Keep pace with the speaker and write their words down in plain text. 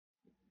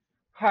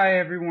Hi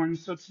everyone.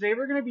 So today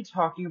we're going to be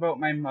talking about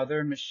my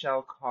mother,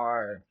 Michelle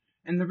Carr.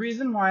 And the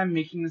reason why I'm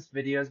making this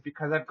video is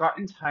because I've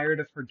gotten tired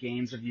of her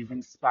games of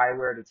using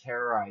spyware to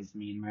terrorize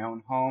me in my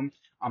own home,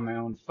 on my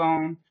own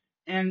phone,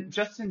 and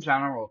just in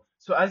general.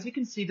 So as you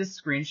can see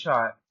this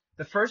screenshot,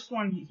 the first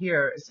one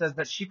here, it says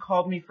that she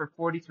called me for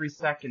 43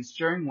 seconds,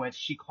 during which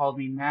she called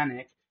me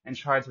manic and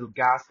tried to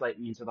gaslight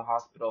me into the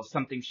hospital,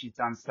 something she's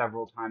done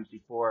several times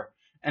before.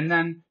 And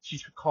then she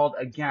called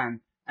again.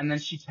 And then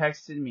she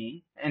texted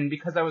me, and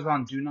because I was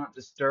on do not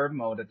disturb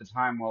mode at the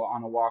time while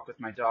on a walk with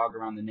my dog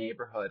around the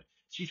neighborhood,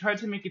 she tried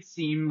to make it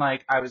seem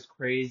like I was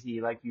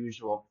crazy, like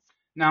usual.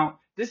 Now,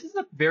 this is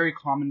a very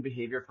common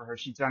behavior for her.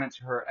 She's done it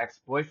to her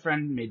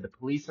ex-boyfriend, made the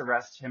police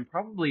arrest him,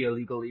 probably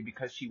illegally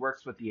because she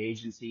works with the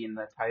agency in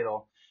the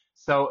title.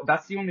 So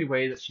that's the only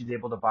way that she's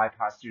able to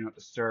bypass do not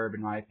disturb,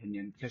 in my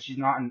opinion, because she's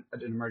not an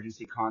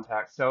emergency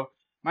contact. So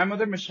my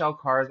mother, Michelle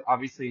Carr, is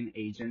obviously an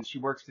agent. She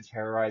works to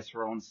terrorize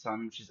her own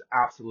son, which is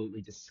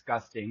absolutely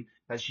disgusting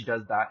that she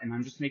does that. And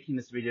I'm just making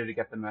this video to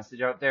get the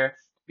message out there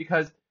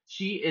because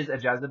she is a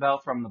Jezebel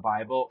from the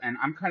Bible, and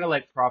I'm kind of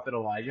like Prophet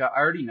Elijah. I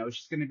already know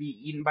she's going to be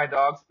eaten by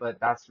dogs, but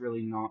that's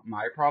really not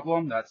my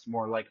problem. That's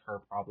more like her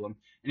problem.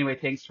 Anyway,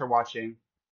 thanks for watching.